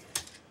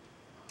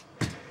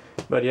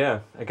 But yeah,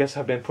 I guess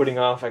I've been putting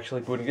off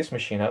actually booting this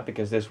machine up,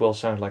 because this will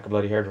sound like a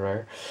bloody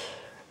hairdryer.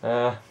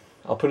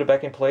 I'll put it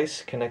back in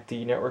place, connect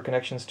the network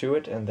connections to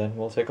it, and then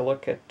we'll take a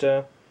look at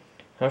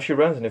how she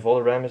runs and if all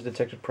the RAM is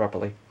detected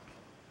properly.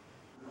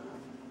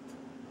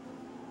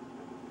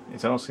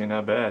 It's honestly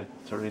not bad.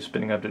 It's already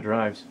spinning up the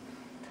drives.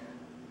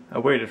 I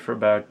waited for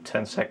about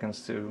 10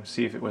 seconds to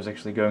see if it was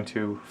actually going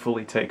to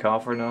fully take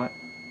off or not.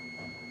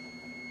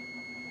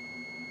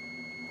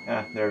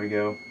 Ah, there we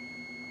go.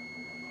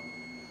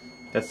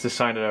 That's the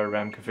sign that our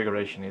RAM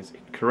configuration is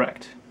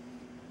incorrect.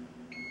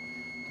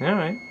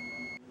 Alright.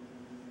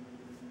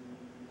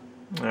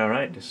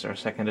 Alright, this is our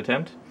second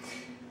attempt.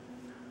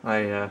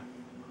 I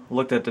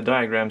looked at the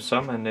diagram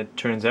some, and it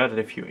turns out that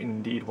if you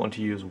indeed want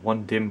to use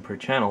one DIMM per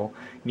channel,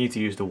 you need to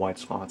use the white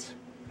slots.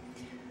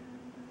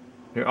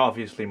 They're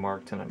obviously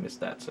marked, and I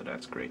missed that, so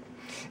that's great.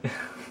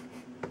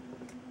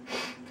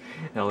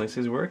 Now this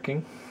is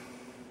working,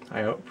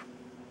 I hope.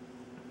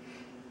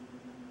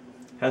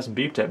 Hasn't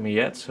beeped at me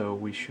yet, so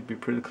we should be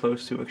pretty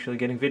close to actually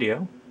getting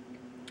video.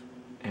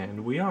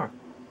 And we are.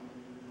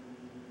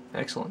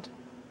 Excellent.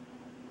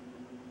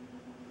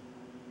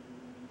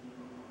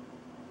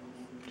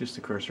 Just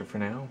the cursor for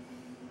now.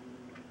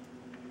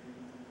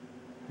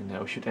 And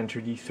now we should enter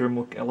the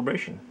thermal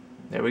calibration.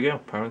 There we go,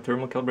 power and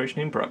thermal calibration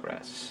in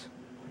progress.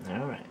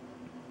 Alright.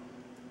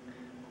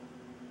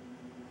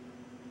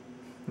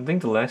 I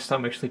think the last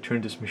time I actually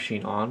turned this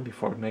machine on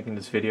before making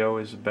this video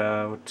is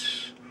about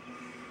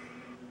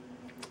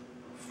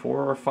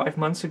 4 or 5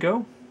 months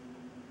ago,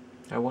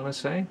 I want to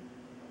say.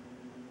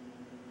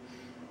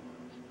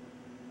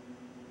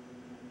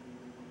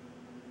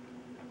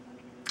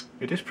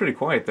 It is pretty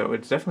quiet though.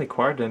 It's definitely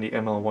quieter than the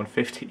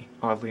ML150,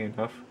 oddly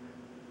enough.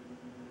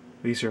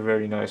 These are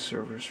very nice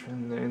servers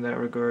in that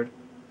regard.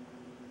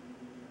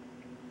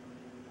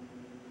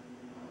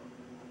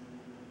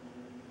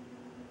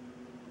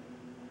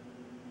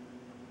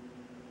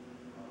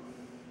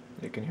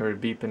 You can hear it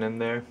beeping in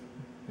there.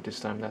 This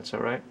time that's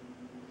alright.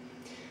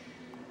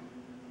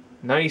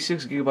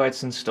 96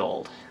 gigabytes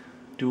installed.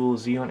 Dual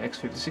Xeon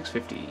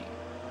X5650.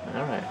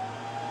 Alright.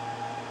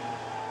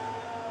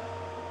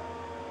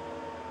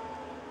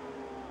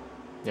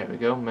 There we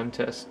go, mem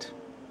test.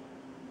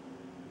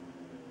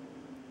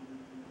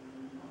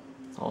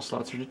 All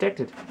slots are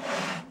detected.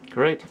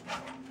 Great.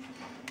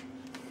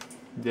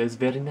 That's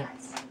very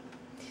nice.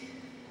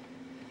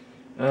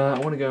 I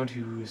want to go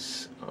into...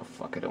 oh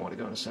fuck, I don't want to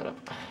go into setup.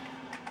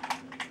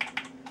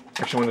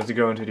 Actually, I wanted to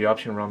go into the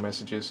option ROM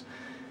messages.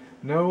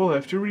 Now we'll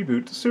have to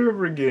reboot the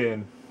server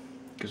again,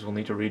 because we'll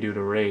need to redo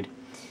the RAID.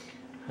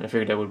 And I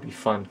figured that would be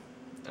fun.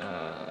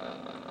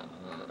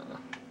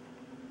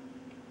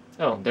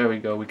 Oh, there we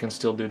go. We can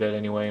still do that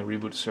anyway and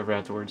reboot the server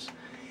afterwards.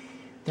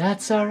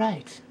 That's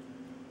alright.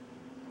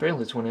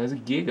 Apparently this one has a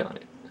gig on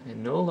it,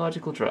 and no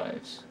logical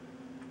drives.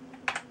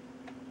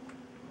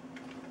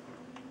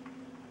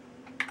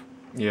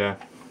 Yeah.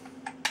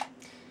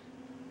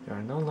 There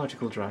are no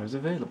logical drives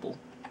available.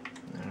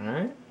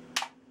 Alright.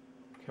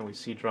 Can we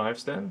see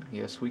drives then?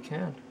 Yes, we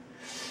can.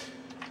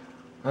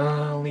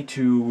 I'll need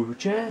to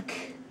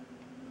check.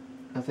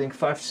 I think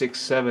 5, 6,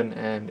 7,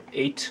 and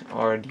 8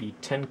 are the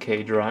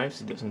 10K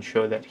drives. It doesn't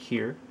show that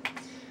here.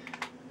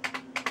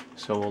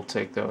 So we'll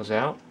take those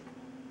out.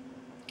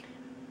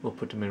 We'll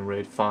put them in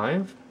RAID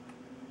 5.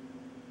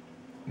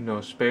 No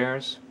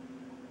spares.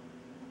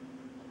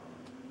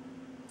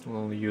 We'll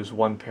only use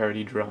one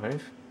parity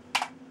drive.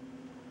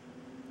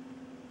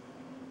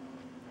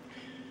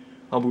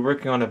 I'll be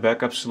working on a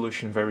backup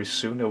solution very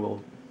soon that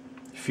will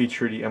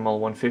feature the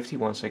ML150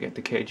 once I get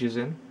the cages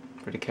in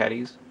for the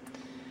caddies.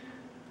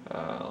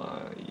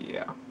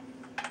 Yeah.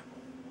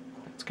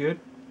 That's good.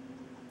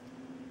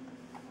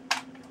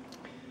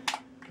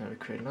 Now we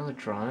create another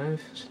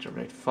drive, set to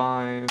RAID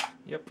 5.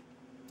 Yep.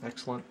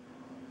 Excellent.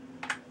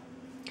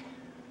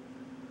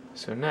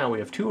 So now we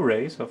have 2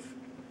 arrays of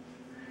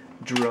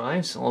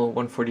drives, all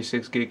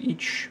 146 gig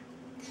each.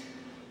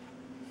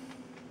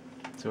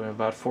 So we have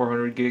about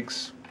 400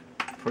 gigs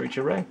for each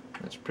array.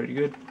 That's pretty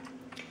good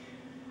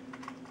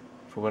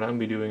for what I'm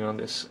be doing on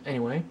this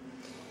anyway.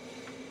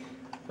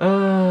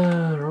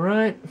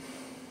 Right.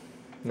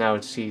 Now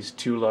it sees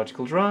 2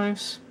 logical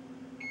drives,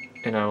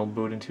 and I will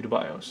boot into the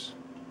BIOS.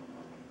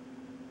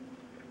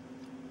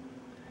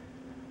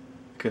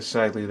 Because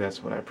sadly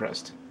that's what I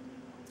pressed.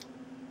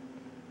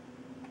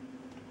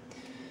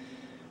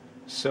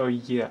 So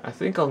yeah, I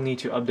think I'll need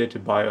to update the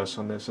BIOS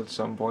on this at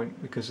some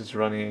point, because it's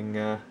running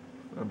a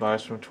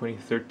BIOS from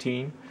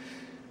 2013,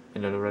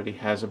 and it already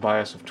has a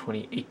BIOS of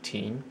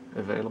 2018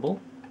 available.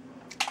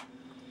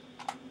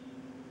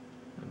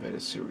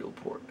 Embedded serial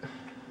port.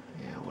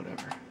 Yeah,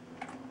 whatever.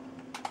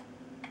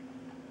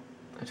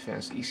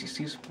 Advanced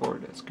ECC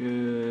support, that's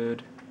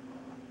good.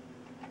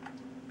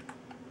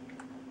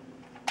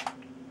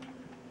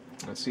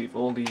 Let's see if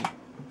all the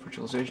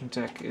virtualization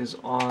tech is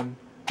on.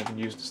 I haven't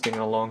used this thing in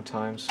a long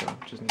time, so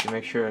just need to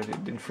make sure I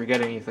didn't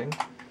forget anything.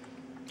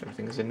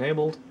 Everything is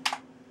enabled.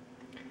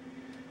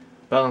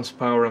 Balance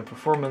power and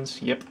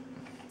performance, yep,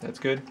 that's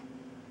good.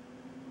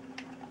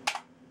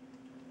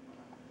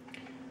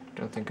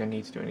 Don't think I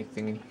need to do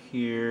anything in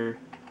here.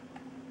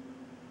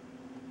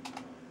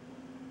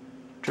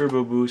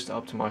 Turbo boost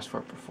optimized for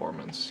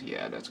performance,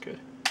 yeah, that's good.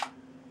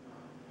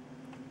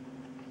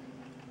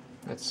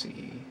 Let's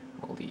see,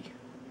 all the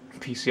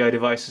PCI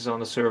devices on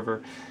the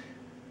server.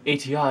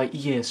 ATI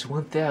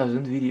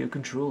ES1000 video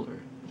controller.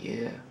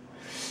 Yeah.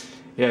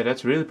 Yeah,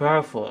 that's really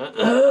powerful.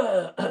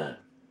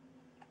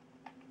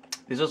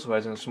 This also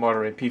has a smart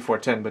array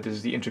P410, but this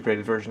is the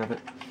integrated version of it.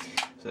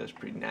 So that's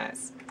pretty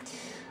nice.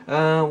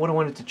 What I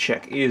wanted to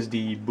check is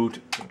the boot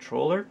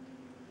controller.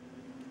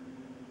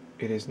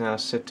 It is now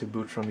set to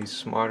boot from the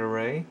smart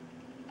array.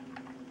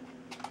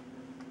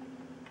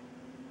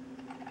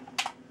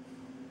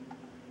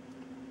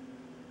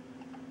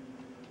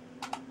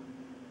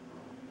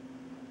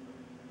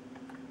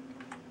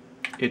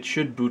 It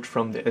should boot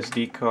from the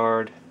SD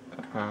card,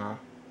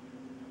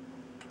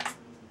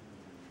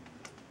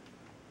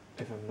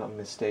 if I'm not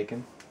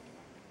mistaken.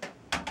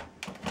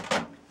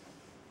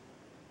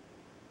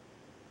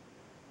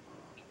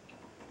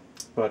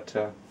 But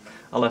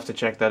I'll have to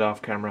check that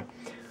off camera.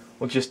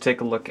 We'll just take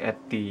a look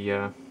at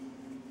the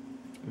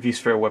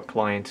vSphere web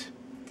client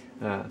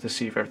to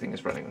see if everything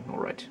is running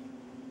alright.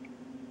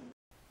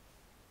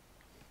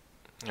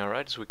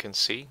 Alright, as we can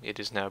see, it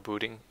is now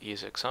booting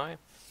ESXi.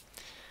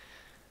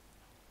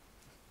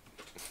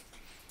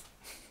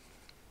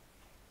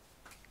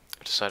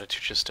 I decided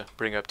to just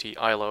bring up the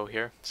ILO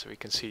here so we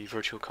can see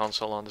Virtual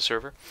Console on the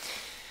server.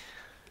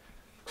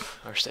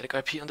 Our static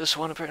IP on this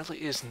one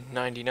apparently is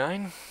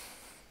 99.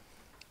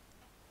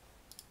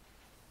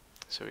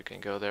 So we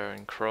can go there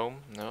in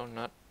Chrome. No,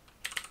 not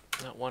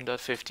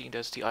 1.15,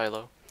 that's the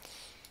ILO.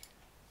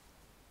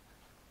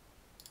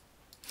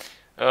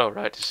 Oh,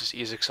 right, this is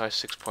ESXi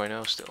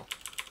 6.0 still.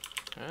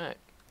 Alright.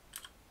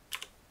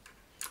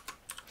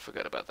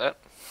 Forgot about that.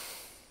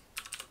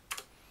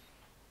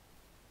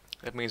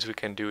 That means we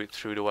can do it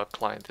through the web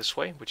client this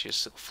way, which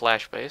is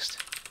Flash based.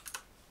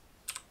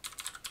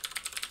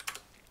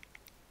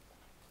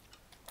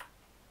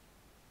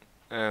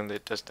 And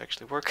it doesn't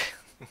actually work.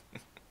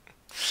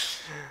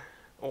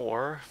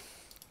 Or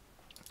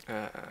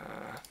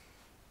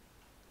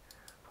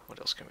what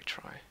else can we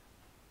try?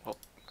 Well,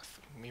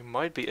 we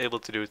might be able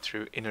to do it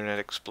through Internet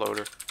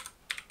Explorer.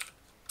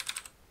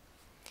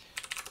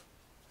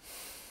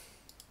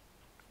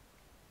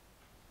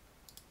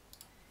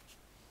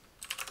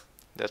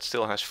 That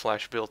still has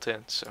Flash built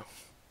in, so.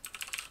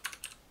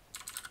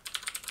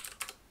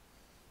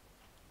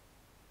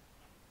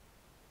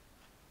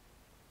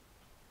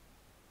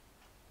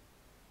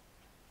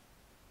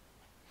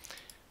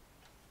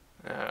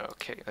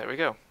 Okay, there we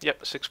go.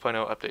 Yep,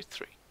 6.0 update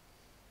 3.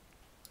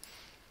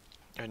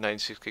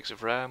 96 gigs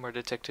of RAM are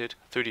detected,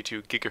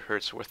 32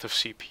 gigahertz worth of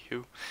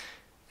CPU,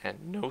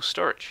 and no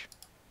storage.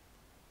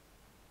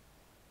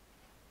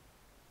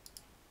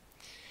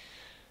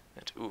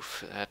 And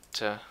oof,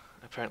 that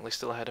apparently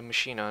still had a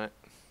machine on it.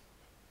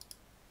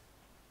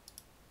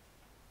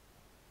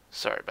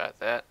 Sorry about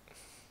that.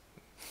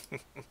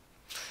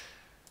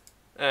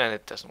 And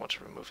it doesn't want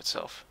to remove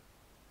itself.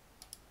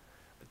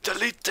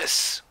 Delete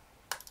this!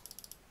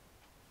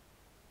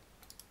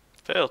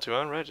 Fail to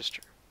unregister.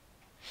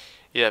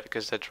 Yeah,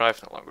 because that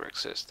drive no longer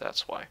exists,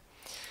 that's why.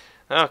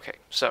 Okay,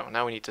 so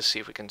now we need to see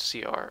if we can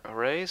see our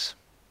arrays.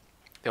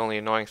 The only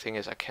annoying thing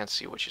is I can't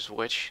see which is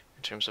which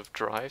in terms of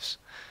drives.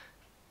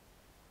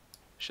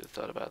 Should have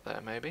thought about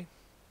that maybe.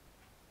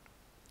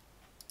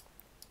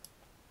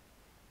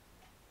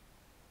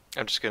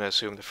 I'm just gonna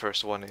assume the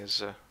first one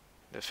is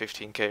the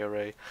 15K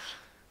array.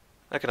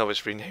 I can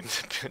always rename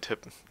the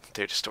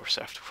data stores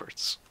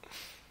afterwards.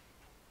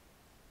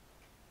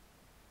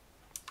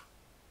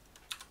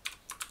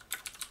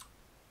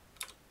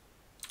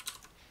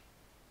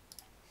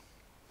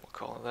 We'll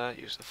call that,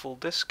 use the full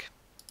disk.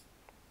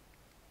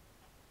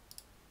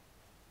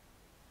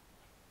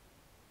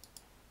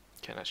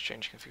 Okay, let's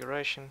change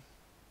configuration.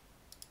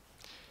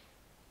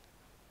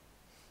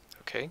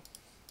 Okay.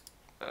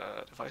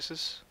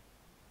 Devices.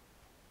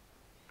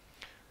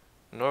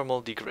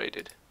 Normal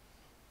degraded.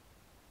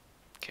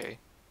 Okay.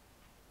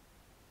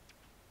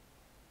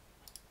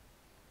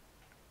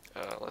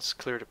 Let's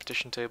clear the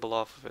partition table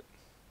off of it.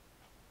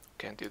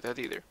 Can't do that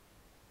either.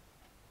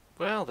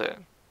 Well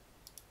then.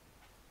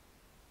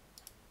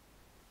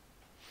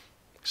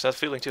 He's not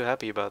feeling too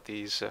happy about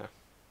these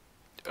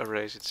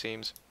arrays, it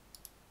seems.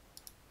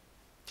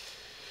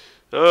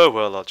 Oh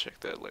well, I'll check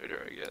that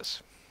later, I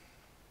guess.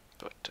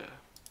 But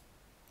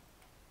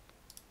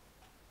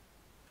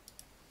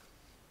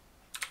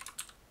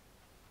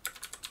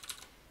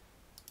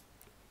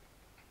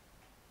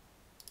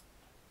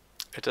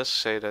it does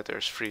say that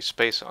there's free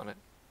space on it.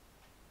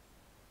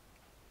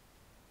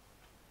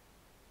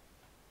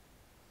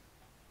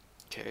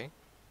 Okay.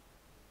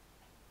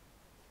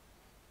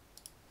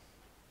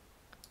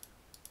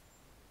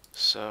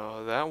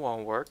 So that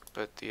one worked,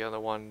 but the other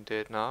one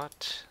did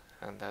not,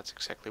 and that's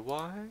exactly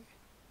why.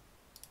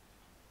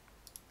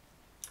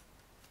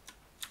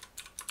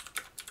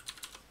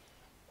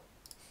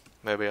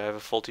 Maybe I have a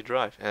faulty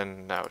drive,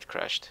 and now it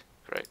crashed.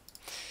 Great.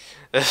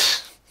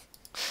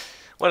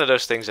 One of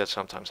those things that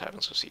sometimes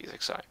happens with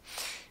CSXi.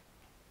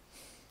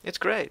 It's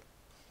great.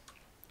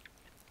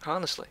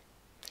 Honestly.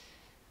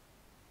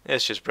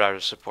 It's just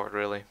browser support,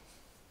 really.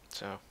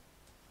 So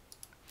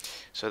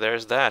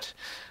there's that.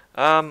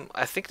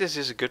 I think this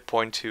is a good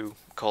point to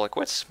call it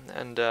quits,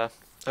 and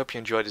hope you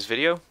enjoyed this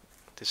video,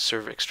 this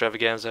server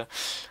extravaganza.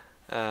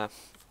 I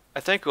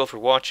thank you all for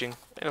watching,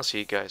 and I'll see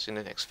you guys in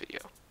the next video.